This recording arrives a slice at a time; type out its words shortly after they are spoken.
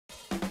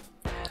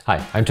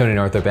Hi, I'm Tony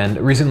Northup, and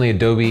recently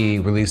Adobe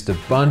released a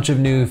bunch of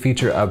new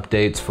feature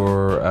updates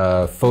for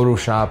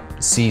Photoshop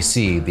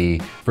CC,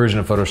 the version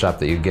of Photoshop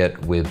that you get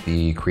with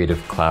the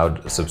Creative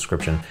Cloud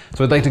subscription.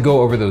 So I'd like to go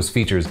over those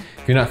features.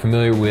 If you're not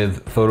familiar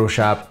with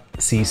Photoshop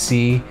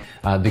CC,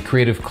 the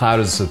Creative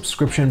Cloud is a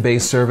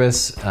subscription-based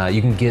service.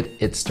 You can get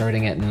it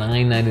starting at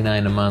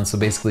 $9.99 a month, so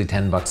basically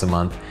 10 bucks a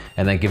month,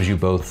 and that gives you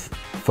both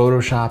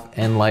Photoshop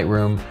and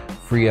Lightroom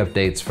free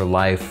updates for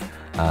life.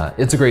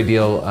 It's a great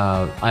deal.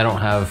 I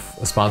don't have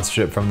a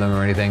sponsorship from them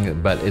or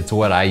anything, but it's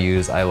what I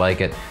use. I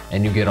like it,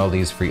 and you get all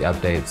these free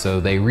updates. So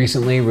they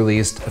recently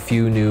released a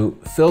few new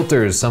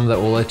filters, some that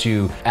will let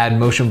you add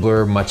motion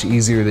blur much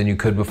easier than you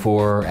could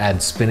before,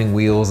 add spinning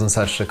wheels and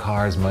such to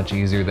cars much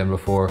easier than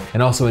before,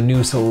 and also a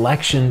new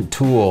selection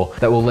tool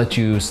that will let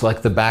you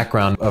select the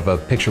background of a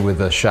picture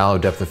with a shallow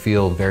depth of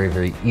field very,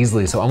 very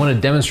easily. So I want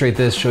to demonstrate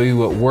this, show you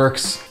what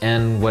works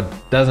and what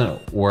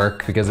doesn't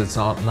work, because it's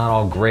not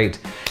all great.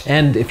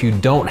 And if you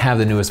don't have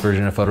the newest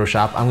version of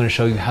Photoshop, I'm going to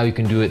show you how you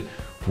can do it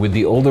with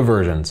the older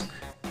versions.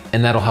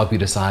 And that'll help you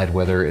decide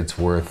whether it's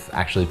worth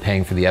actually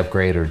paying for the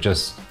upgrade or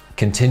just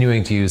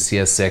continuing to use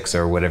CS6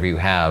 or whatever you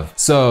have.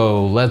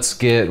 So let's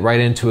get right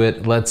into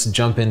it. Let's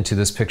jump into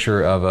this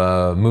picture of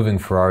a moving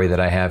Ferrari that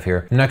I have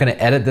here. I'm not going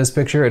to edit this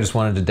picture. I just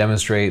wanted to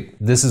demonstrate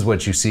this is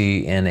what you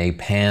see in a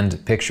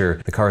panned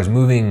picture. The car is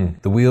moving,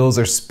 the wheels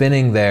are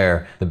spinning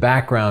there, the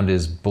background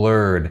is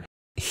blurred.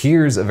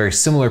 Here's a very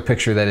similar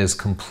picture that is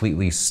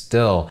completely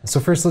still. So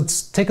first,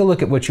 let's take a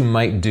look at what you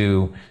might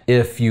do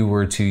if you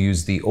were to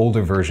use the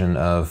older version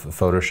of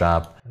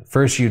Photoshop.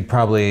 First, you'd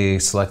probably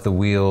select the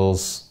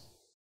wheels.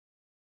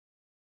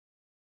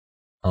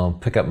 I'll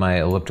pick up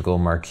my elliptical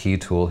marquee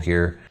tool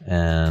here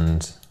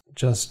and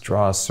just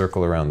draw a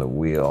circle around the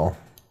wheel.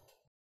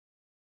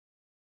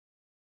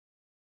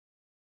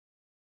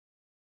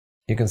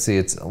 You can see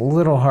it's a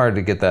little hard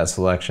to get that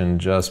selection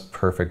just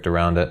perfect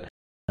around it.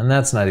 And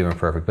that's not even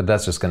perfect, but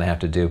that's just going to have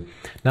to do.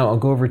 Now I'll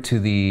go over to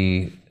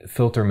the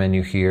filter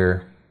menu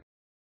here.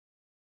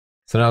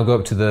 So now I'll go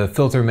up to the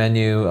filter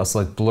menu, I'll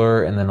select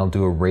blur, and then I'll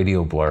do a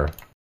radial blur.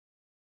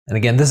 And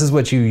again, this is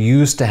what you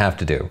used to have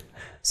to do.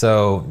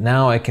 So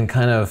now I can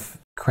kind of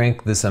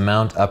crank this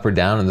amount up or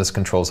down, and this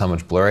controls how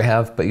much blur I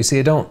have. But you see,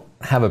 I don't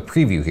have a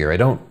preview here. I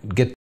don't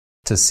get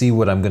to see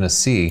what I'm going to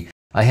see.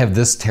 I have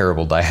this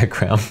terrible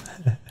diagram.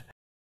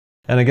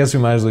 And I guess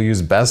we might as well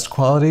use best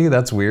quality.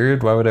 That's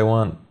weird. Why would I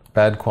want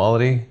bad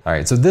quality? All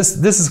right, so this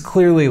is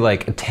clearly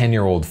like a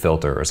 10-year-old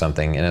filter or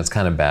something, and it's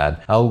kind of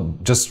bad. I'll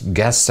just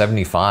guess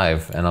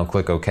 75 and I'll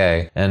click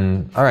OK.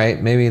 And all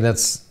right, maybe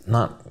that's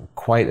not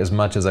quite as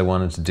much as I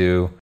wanted to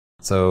do.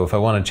 So if I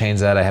want to change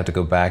that, I have to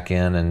go back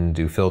in and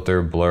do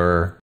filter,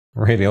 blur,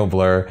 radial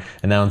blur.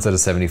 And now instead of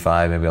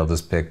 75, maybe I'll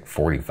just pick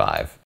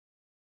 45.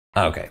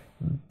 Okay,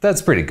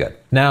 that's pretty good.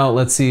 Now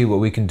let's see what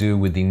we can do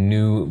with the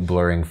new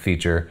blurring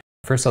feature.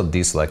 First, I'll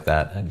deselect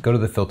that and go to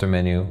the filter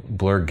menu,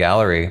 blur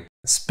gallery.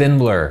 Spin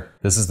blur,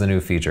 this is the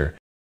new feature.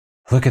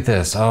 Look at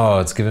this, oh,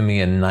 it's giving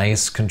me a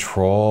nice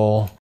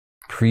control,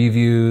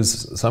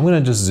 previews. So I'm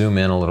gonna just zoom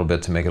in a little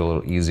bit to make it a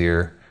little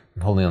easier.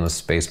 I'm holding on the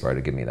space bar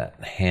to give me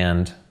that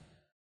hand.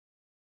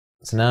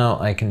 So now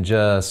I can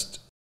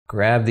just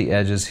grab the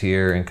edges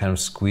here and kind of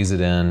squeeze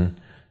it in,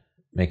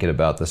 make it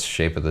about the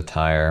shape of the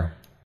tire.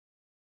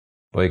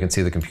 Well, you can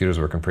see the computer's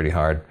working pretty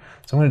hard.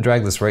 So I'm gonna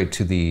drag this right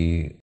to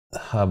the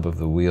hub of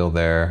the wheel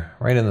there,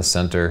 right in the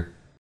center.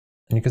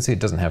 And you can see it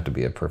doesn't have to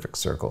be a perfect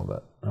circle,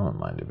 but I don't want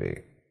mine to be.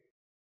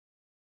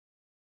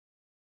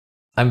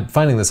 I'm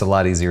finding this a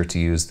lot easier to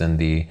use than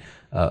the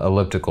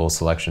elliptical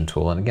selection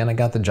tool. And again, I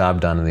got the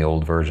job done in the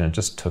old version. It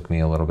just took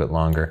me a little bit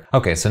longer.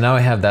 Okay, so now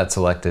I have that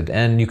selected,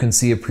 and you can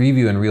see a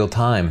preview in real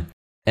time.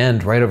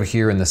 And right over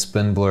here in the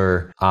spin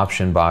blur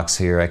option box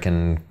here, I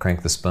can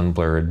crank the spin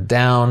blur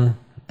down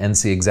and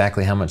see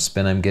exactly how much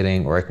spin I'm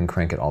getting, or I can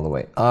crank it all the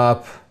way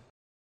up.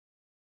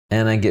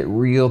 And I get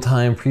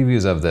real-time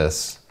previews of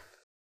this.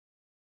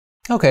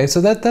 Okay, so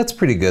that's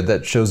pretty good.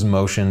 That shows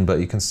motion, but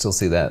you can still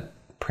see that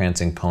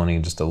prancing pony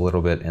just a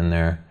little bit in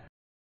there.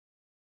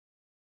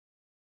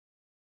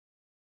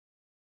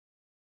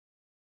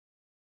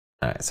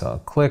 All right, so I'll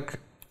click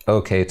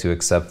OK to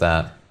accept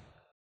that.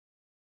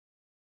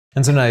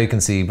 And so now you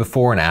can see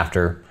before and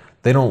after.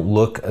 They don't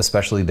look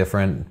especially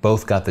different.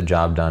 Both got the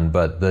job done,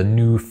 but the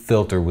new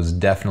filter was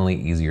definitely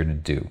easier to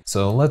do.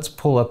 So let's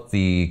pull up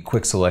the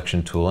quick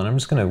selection tool, and I'm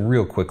just gonna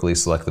real quickly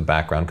select the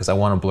background because I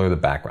want to blur the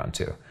background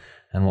too.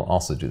 And we'll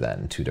also do that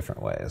in two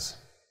different ways.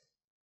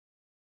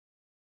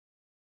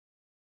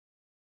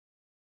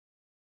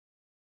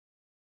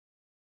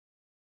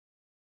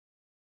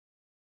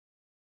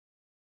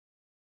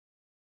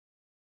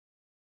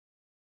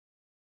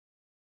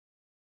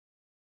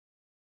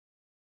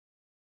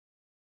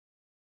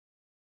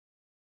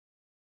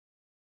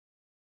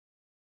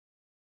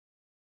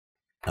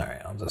 All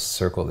right, I'll just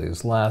circle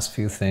these last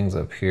few things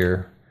up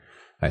here.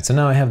 All right, so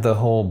now I have the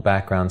whole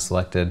background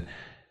selected.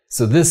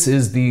 So this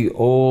is the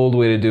old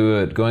way to do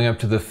it. Going up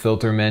to the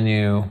filter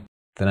menu,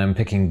 then I'm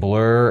picking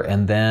blur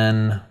and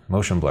then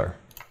motion blur.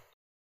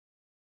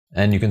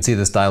 And you can see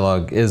this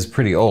dialog is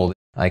pretty old.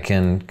 I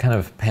can kind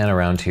of pan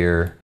around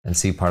here and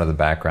see part of the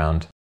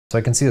background. So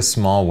I can see a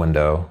small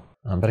window,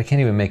 but I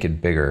can't even make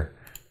it bigger.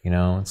 You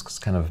know, it's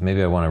kind of,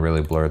 maybe I want to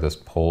really blur this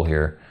pole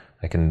here.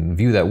 I can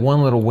view that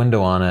one little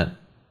window on it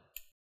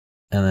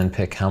and then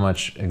pick how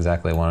much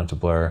exactly I want it to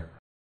blur.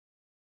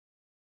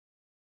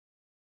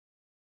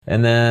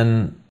 And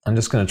then I'm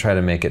just going to try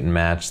to make it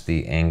match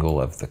the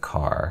angle of the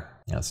car.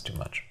 That's too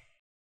much.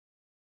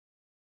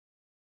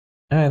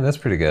 All right, that's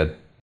pretty good.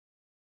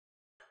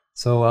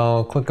 So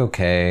I'll click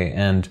OK,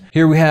 and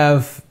here we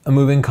have a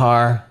moving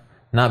car.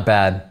 Not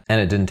bad, and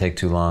it didn't take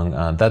too long.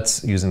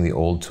 That's using the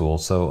old tool.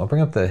 So I'll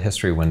bring up the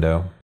history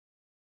window.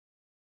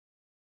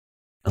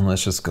 And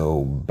let's just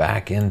go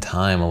back in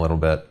time a little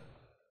bit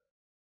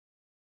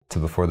to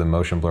before the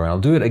motion blur. And I'll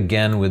do it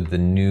again with the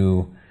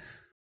new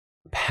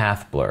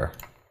path blur.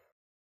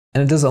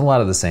 And it does a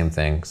lot of the same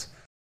things.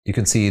 You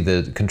can see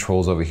the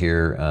controls over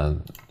here.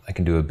 I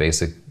can do a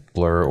basic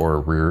blur or a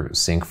rear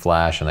sync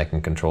flash, and I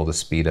can control the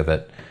speed of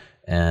it.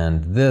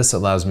 And this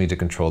allows me to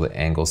control the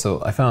angle.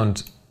 So I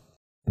found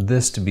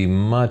this to be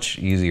much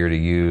easier to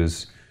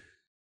use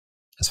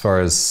as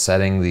far as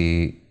setting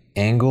the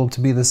angle to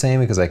be the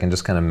same, because I can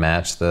just kind of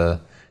match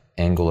the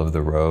angle of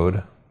the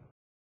road.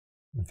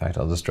 In fact,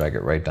 I'll just drag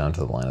it right down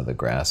to the line of the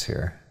grass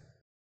here.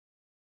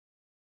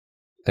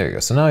 There you go.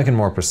 So now I can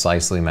more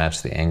precisely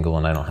match the angle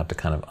and I don't have to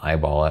kind of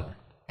eyeball it.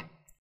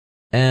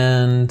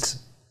 And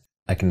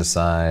I can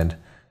decide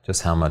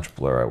just how much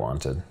blur I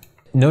wanted.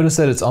 Notice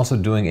that it's also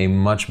doing a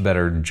much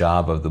better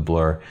job of the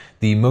blur.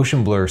 The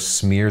motion blur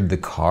smeared the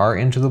car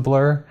into the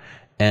blur,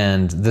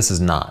 and this is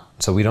not.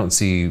 So we don't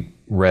see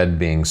red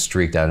being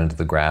streaked out into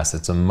the grass.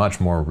 It's a much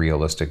more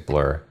realistic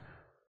blur.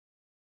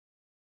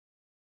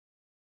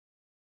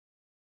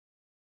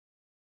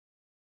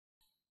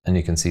 And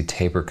you can see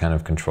taper kind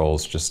of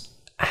controls just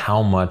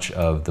how much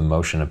of the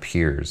motion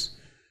appears.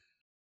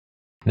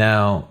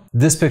 Now,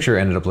 this picture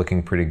ended up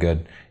looking pretty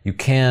good. You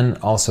can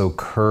also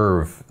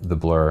curve the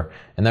blur,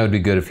 and that would be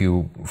good if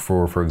you,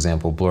 for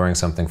example, blurring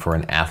something for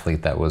an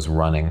athlete that was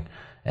running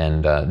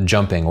and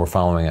jumping or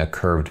following a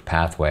curved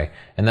pathway.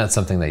 And that's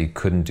something that you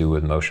couldn't do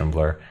with motion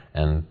blur,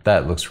 and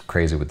that looks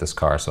crazy with this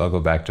car, so I'll go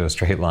back to a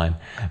straight line.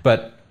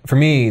 But for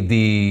me,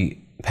 the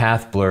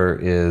path blur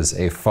is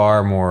a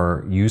far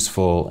more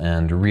useful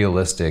and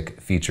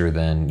realistic feature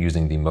than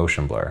using the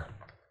motion blur.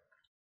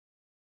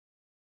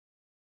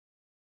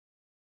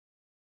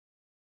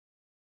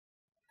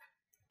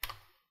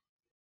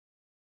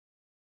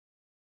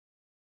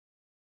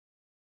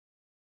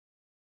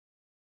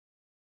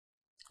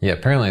 Yeah,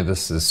 apparently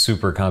this is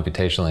super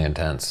computationally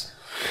intense.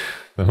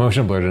 The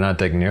motion blur did not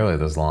take nearly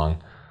this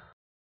long.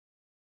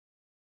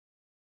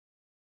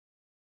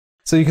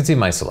 So you can see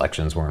my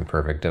selections weren't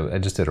perfect. I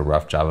just did a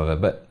rough job of it,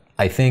 but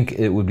I think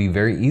it would be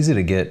very easy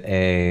to get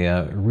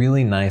a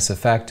really nice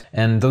effect.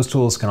 And those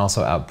tools can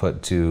also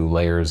output to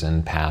layers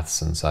and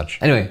paths and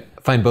such. Anyway,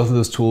 I find both of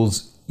those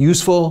tools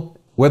useful.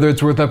 Whether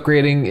it's worth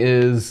upgrading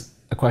is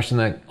a question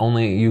that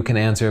only you can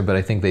answer, but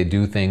I think they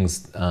do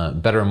things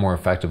better and more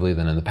effectively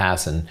than in the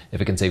past. And if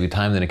it can save you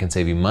time, then it can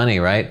save you money,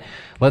 right?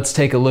 Let's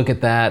take a look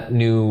at that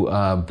new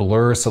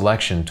blur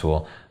selection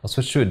tool. I'll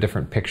switch to a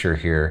different picture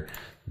here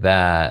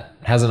that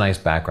has a nice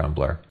background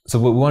blur. So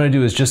what we want to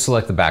do is just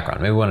select the background.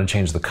 Maybe we want to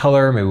change the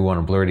color, maybe we want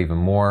to blur it even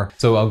more.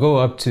 So I'll go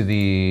up to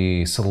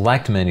the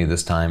select menu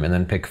this time and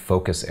then pick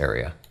focus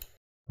area,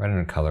 right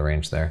under color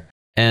range there.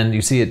 And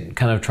you see it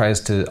kind of tries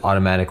to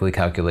automatically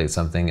calculate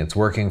something. It's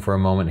working for a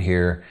moment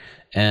here,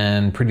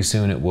 and pretty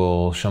soon it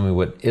will show me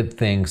what it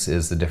thinks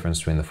is the difference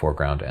between the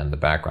foreground and the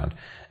background.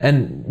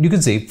 And you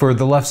can see for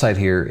the left side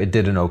here, it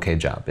did an okay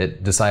job.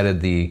 It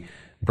decided the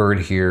bird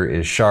here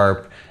is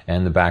sharp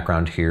and the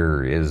background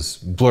here is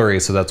blurry,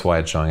 so that's why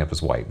it's showing up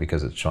as white,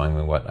 because it's showing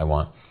me what I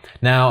want.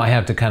 Now I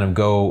have to kind of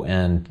go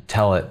and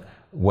tell it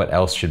what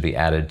else should be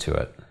added to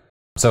it.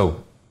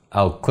 So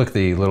I'll click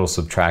the little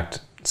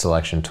subtract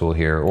selection tool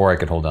here, or I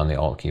could hold down the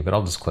Alt key, but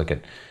I'll just click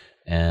it.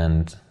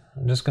 And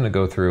I'm just going to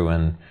go through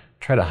and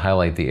try to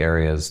highlight the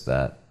areas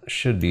that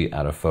should be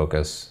out of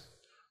focus.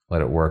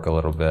 Let it work a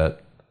little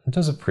bit. It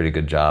does a pretty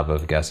good job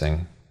of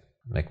guessing.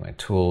 Make my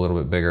tool a little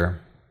bit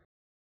bigger.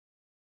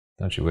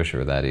 Don't you wish it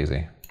were that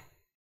easy?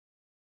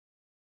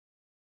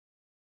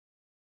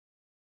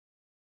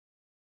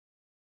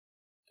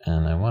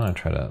 And I want to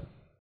try to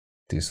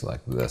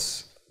deselect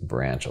this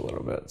branch a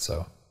little bit.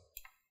 So,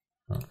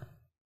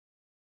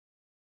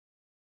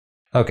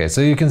 okay,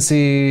 so you can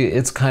see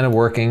it's kind of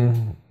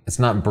working. It's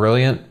not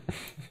brilliant.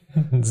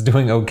 It's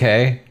doing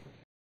okay.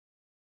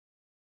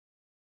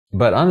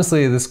 But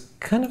honestly, this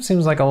kind of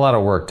seems like a lot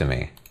of work to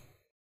me,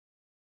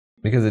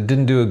 because it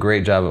didn't do a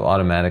great job of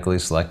automatically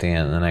selecting it,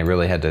 and then I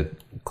really had to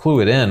clue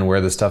it in where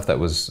the stuff that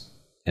was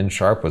in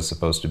sharp was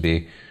supposed to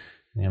be.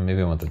 You know,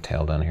 maybe I want the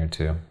tail down here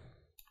too.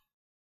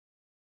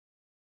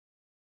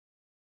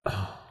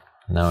 Oh,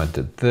 now it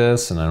did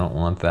this, and I don't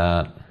want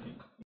that.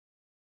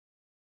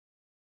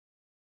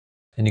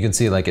 And you can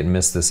see like it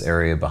missed this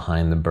area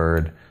behind the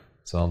bird.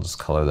 So I'll just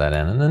color that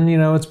in, and then, you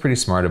know, it's pretty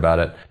smart about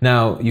it.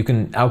 Now you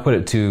can output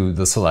it to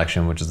the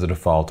selection, which is the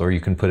default, or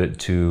you can put it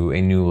to a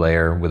new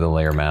layer with a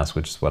layer mask,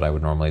 which is what I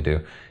would normally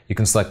do. You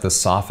can select the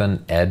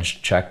soften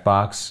edge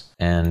checkbox,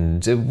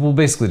 and it will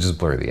basically just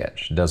blur the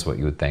edge. It does what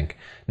you would think.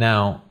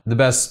 Now, the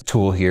best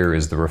tool here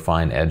is the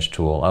refine edge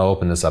tool. I'll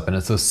open this up, and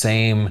it's the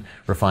same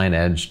refine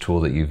edge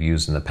tool that you've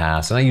used in the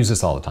past, and I use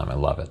this all the time. I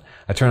love it.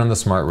 I turn on the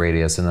smart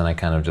radius, and then I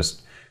kind of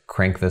just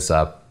crank this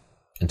up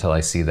until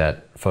I see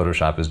that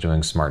Photoshop is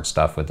doing smart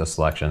stuff with the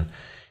selection.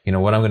 You know,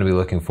 what I'm going to be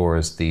looking for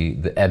is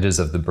the edges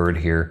of the bird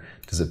here.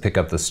 Does it pick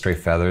up the stray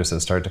feathers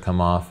that start to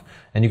come off?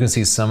 And you can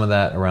see some of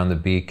that around the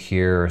beak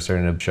here are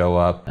starting to show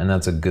up, and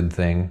that's a good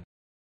thing.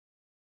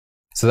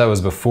 So that was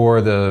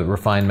before the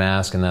refine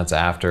mask, and that's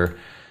after.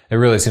 It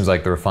really seems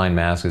like the refine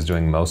mask is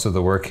doing most of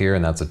the work here,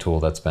 and that's a tool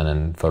that's been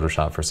in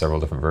Photoshop for several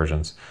different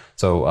versions.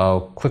 So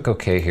I'll click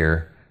OK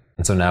here.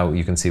 And so now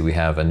you can see we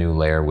have a new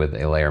layer with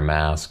a layer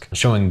mask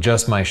showing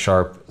just my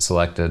sharp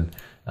selected.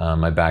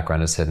 My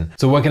background is hidden.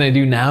 So what can I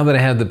do now that I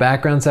have the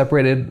background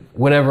separated?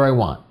 Whatever I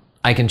want.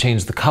 I can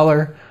change the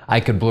color.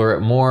 I could blur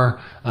it more.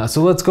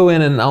 So let's go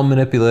in and I'll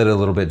manipulate it a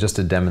little bit just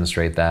to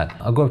demonstrate that.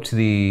 I'll go up to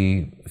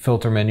the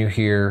filter menu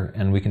here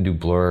and we can do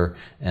blur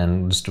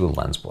and just do a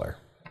lens blur.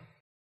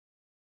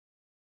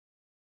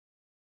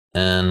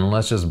 And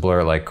let's just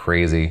blur like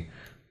crazy.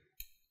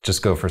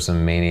 Just go for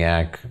some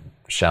maniac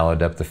shallow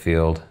depth of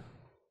field.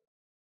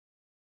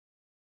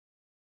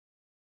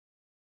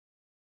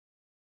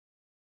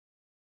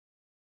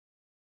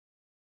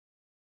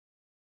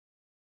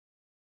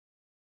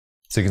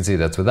 So you can see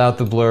that's without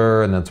the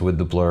blur and that's with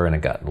the blur, and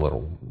it got a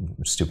little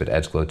stupid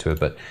edge glow to it,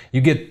 but you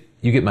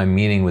get my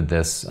meaning with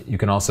this. You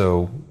can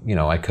also, you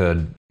know, I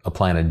could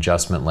apply an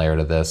adjustment layer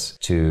to this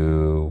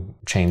to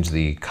change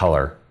the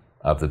color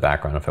of the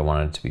background if I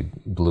wanted it to be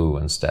blue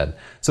instead.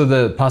 So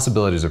the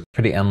possibilities are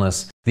pretty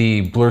endless.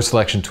 The blur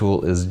selection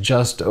tool is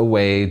just a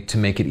way to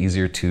make it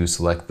easier to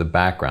select the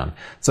background.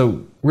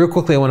 So real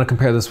quickly, I want to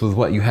compare this with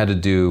what you had to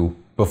do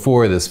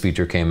before this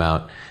feature came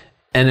out.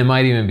 And it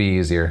might even be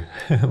easier.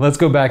 Let's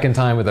go back in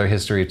time with our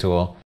history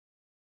tool.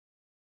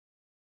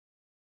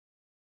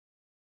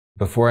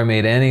 Before I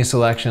made any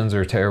selections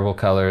or terrible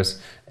colors,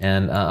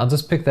 and I'll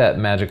just pick that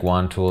magic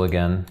wand tool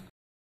again.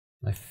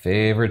 My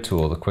favorite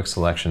tool, the quick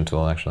selection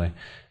tool actually,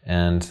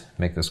 and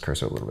make this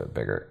cursor a little bit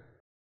bigger.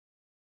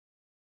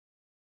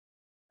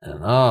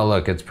 And oh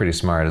look, it's pretty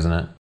smart, isn't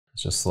it?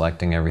 It's just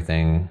selecting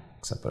everything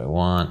except what I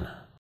want.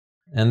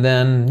 And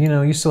then, you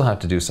know, you still have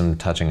to do some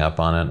touching up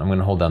on it. I'm going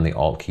to hold down the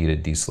Alt key to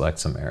deselect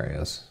some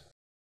areas.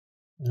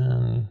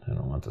 And I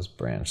don't want this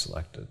branch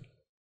selected.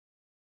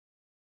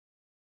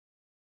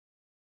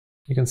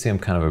 You can see I'm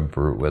kind of a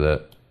brute with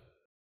it.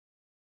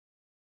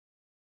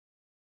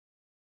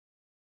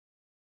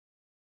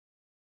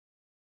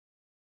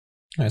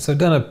 All right, so I've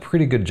done a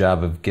pretty good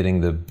job of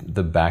getting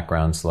the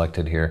background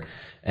selected here.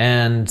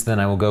 And then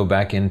I will go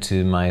back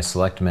into my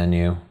select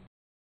menu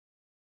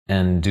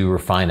and do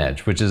refine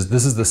edge,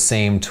 this is the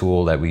same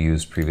tool that we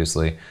used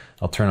previously.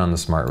 I'll turn on the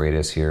smart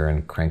radius here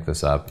and crank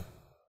this up.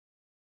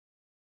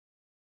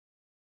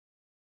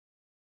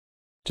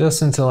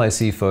 Just until I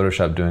see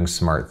Photoshop doing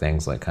smart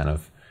things like kind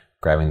of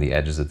grabbing the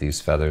edges of these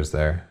feathers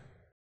there.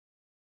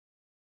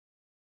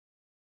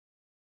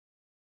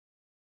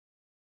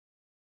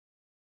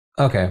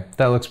 Okay,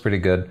 that looks pretty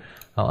good.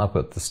 I'll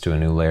output this to a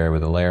new layer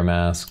with a layer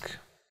mask.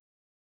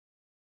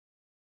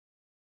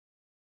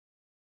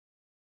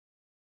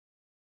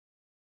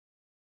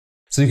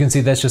 So you can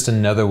see that's just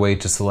another way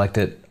to select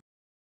it.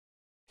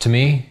 To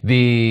me,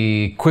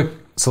 the quick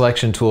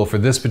selection tool for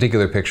this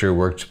particular picture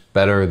worked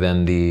better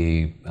than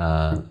the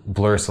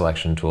blur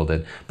selection tool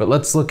did. But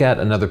let's look at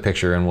another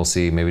picture and we'll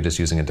see maybe just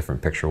using a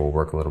different picture will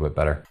work a little bit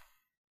better.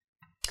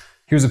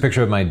 Here's a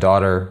picture of my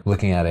daughter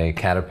looking at a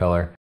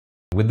caterpillar.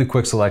 With the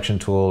quick selection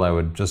tool, I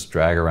would just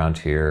drag around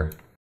here.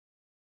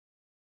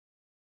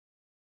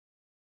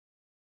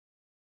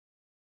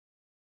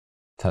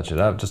 Touch it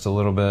up just a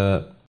little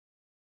bit.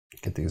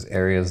 Get these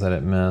areas that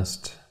it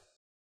missed.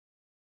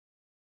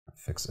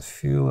 Fix a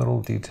few little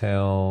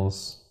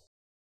details.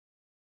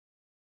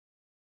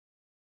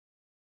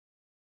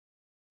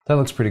 That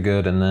looks pretty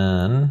good. And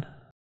then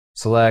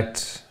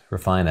select,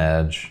 refine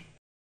edge.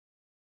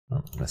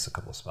 Oh, miss a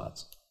couple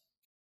spots.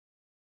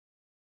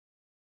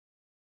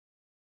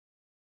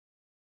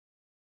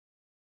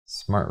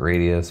 Smart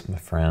radius, my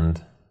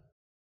friend.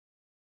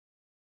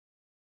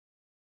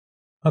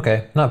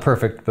 Okay, not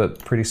perfect,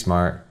 but pretty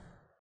smart.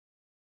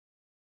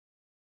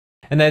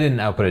 And I didn't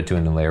output it to a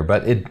new layer,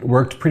 but it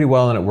worked pretty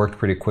well and it worked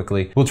pretty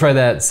quickly. We'll try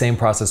that same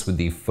process with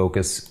the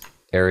focus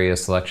area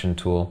selection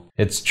tool.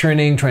 It's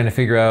churning, trying to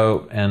figure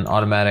out an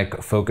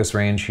automatic focus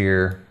range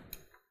here.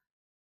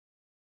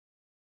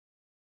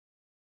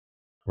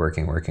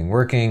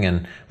 Working,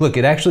 and look,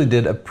 it actually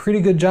did a pretty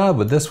good job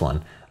with this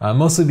one.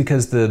 Mostly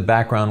because the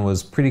background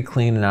was pretty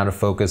clean and out of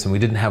focus and we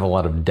didn't have a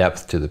lot of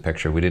depth to the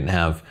picture. We didn't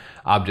have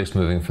objects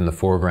moving from the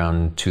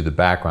foreground to the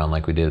background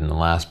like we did in the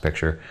last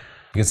picture.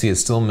 You can see it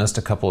still missed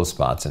a couple of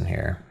spots in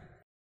here.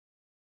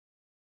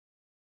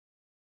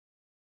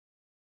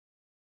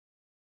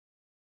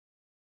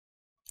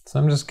 So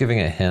I'm just giving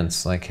it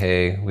hints like,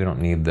 hey, we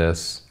don't need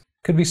this.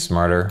 Could be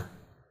smarter.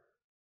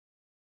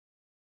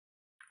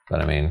 But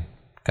I mean,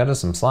 cut us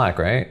some slack,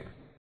 right?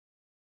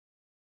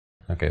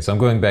 Okay, so I'm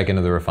going back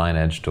into the Refine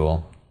Edge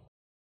tool.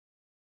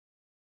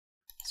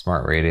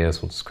 Smart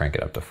radius, we'll just crank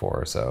it up to 4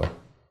 or so.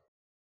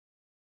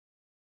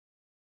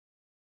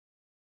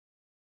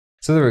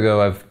 So there we go,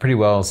 I've pretty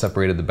well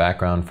separated the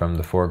background from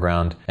the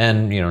foreground.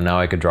 And now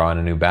I could draw in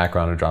a new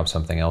background or drop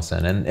something else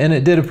in. And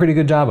it did a pretty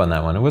good job on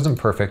that one. It wasn't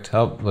perfect.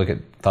 Oh, look,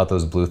 it thought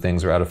those blue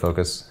things were out of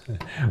focus,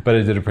 but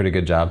it did a pretty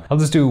good job. I'll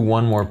just do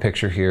one more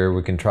picture here.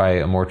 We can try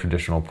a more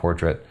traditional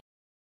portrait.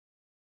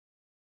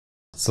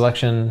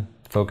 Selection,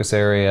 focus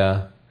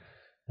area,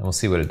 and we'll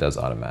see what it does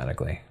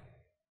automatically.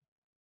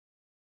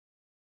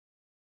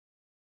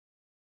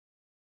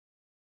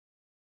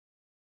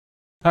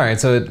 All right,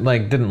 so it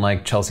didn't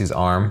like Chelsea's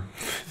arm.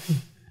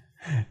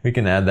 We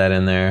can add that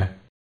in there.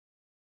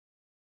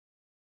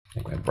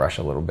 Make my brush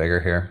a little bigger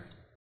here.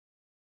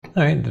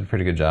 All right, did a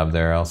pretty good job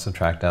there. I'll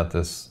subtract out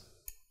this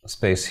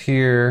space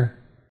here.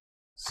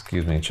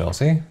 Excuse me,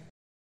 Chelsea.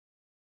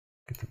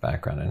 Get the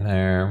background in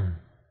there.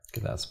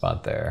 Get that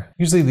spot there.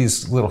 Usually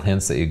these little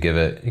hints that you give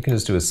it, you can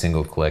just do a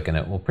single click and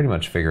it will pretty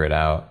much figure it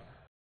out.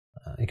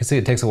 You can see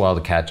it takes a while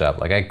to catch up.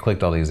 Like I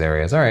clicked all these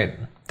areas. All right,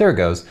 there it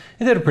goes.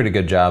 It did a pretty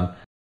good job.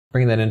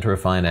 Bring that into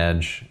Refine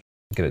Edge,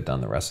 get it done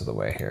the rest of the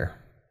way here.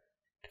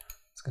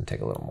 It's gonna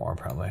take a little more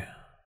probably.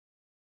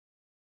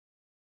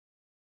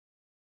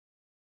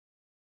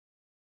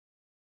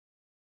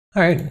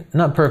 All right,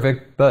 not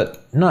perfect,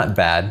 but not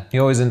bad.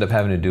 You always end up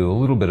having to do a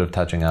little bit of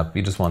touching up.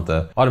 You just want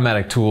the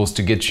automatic tools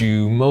to get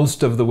you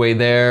most of the way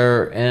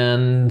there.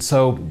 And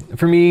so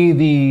for me,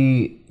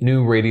 the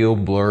new radial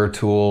blur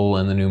tool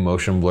and the new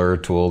motion blur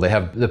tool, they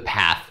have the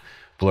path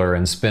blur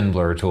and spin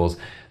blur tools.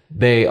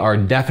 They are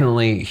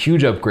definitely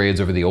huge upgrades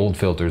over the old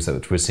filters,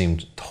 which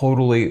seemed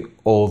totally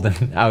old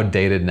and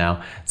outdated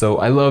now. So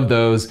I love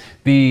those.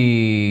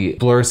 The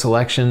blur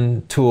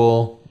selection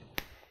tool,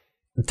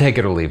 take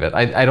it or leave it.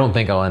 I don't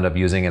think I'll end up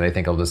using it. I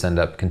think I'll just end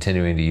up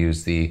continuing to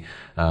use the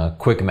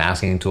quick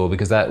masking tool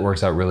because that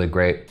works out really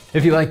great.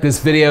 If you like this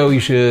video, you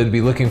should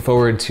be looking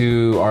forward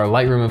to our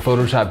Lightroom and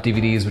Photoshop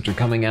DVDs, which are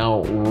coming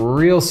out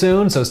real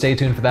soon, so stay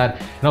tuned for that.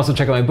 And also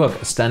check out my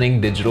book, Stunning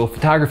Digital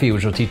Photography,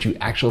 which will teach you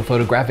actual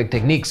photographic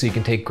techniques so you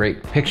can take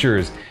great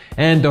pictures.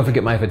 And don't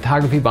forget my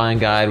photography buying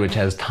guide, which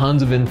has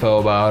tons of info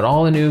about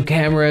all the new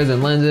cameras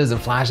and lenses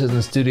and flashes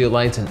and studio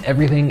lights and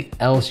everything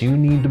else you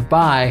need to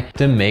buy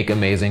to make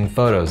amazing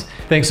photos.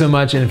 Thanks so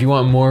much, and if you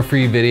want more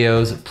free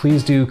videos,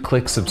 please do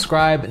click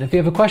subscribe. And if you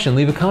have a question,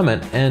 leave a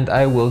comment and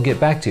I will get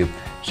back to you.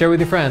 Share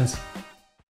with your friends.